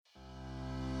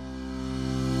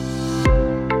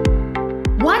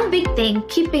big thing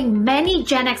keeping many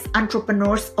Gen X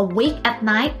entrepreneurs awake at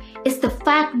night is the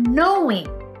fact knowing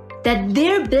that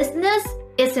their business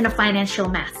is in a financial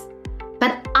mess.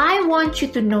 But I want you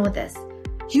to know this.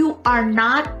 You are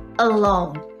not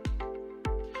alone.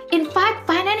 In fact,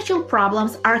 financial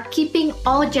problems are keeping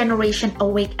all generations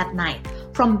awake at night,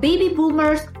 from baby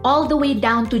boomers all the way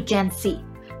down to Gen Z.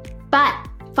 But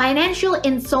financial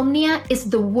insomnia is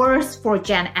the worst for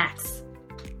Gen X.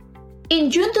 In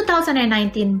June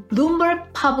 2019,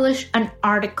 Bloomberg published an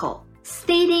article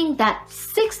stating that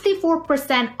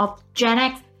 64% of Gen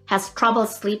X has trouble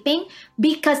sleeping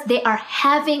because they are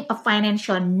having a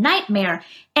financial nightmare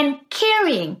and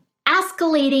carrying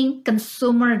escalating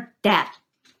consumer debt.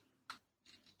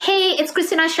 Hey, it's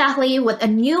Christina Shahli with a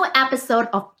new episode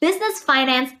of Business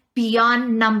Finance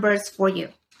Beyond Numbers for you.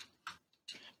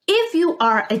 If you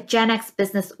are a Gen X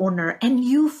business owner and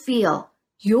you feel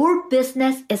your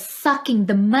business is sucking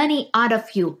the money out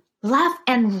of you left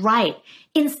and right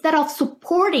instead of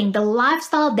supporting the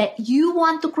lifestyle that you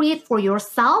want to create for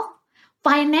yourself,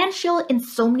 financial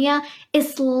insomnia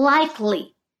is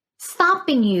likely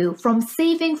stopping you from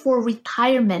saving for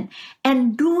retirement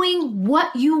and doing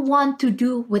what you want to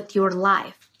do with your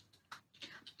life.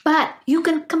 But you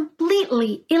can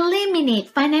completely eliminate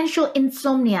financial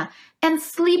insomnia and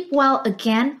sleep well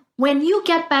again when you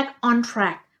get back on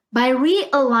track by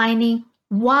realigning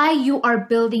why you are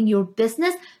building your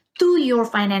business to your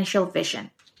financial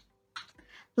vision.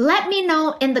 Let me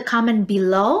know in the comment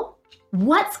below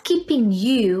what's keeping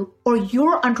you or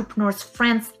your entrepreneurs'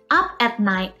 friends up at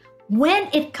night when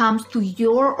it comes to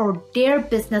your or their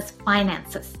business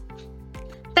finances.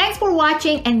 Thanks for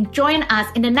watching and join us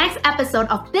in the next episode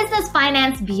of Business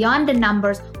Finance Beyond the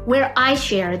Numbers, where I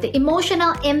share the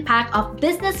emotional impact of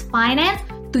business finance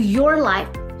to your life,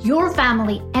 your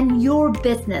family, and your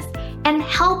business, and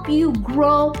help you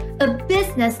grow a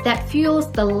business that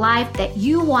fuels the life that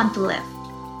you want to live.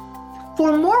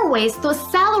 For more ways to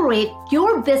accelerate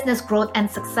your business growth and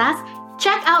success,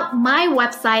 check out my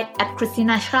website at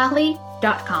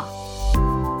christinashahli.com.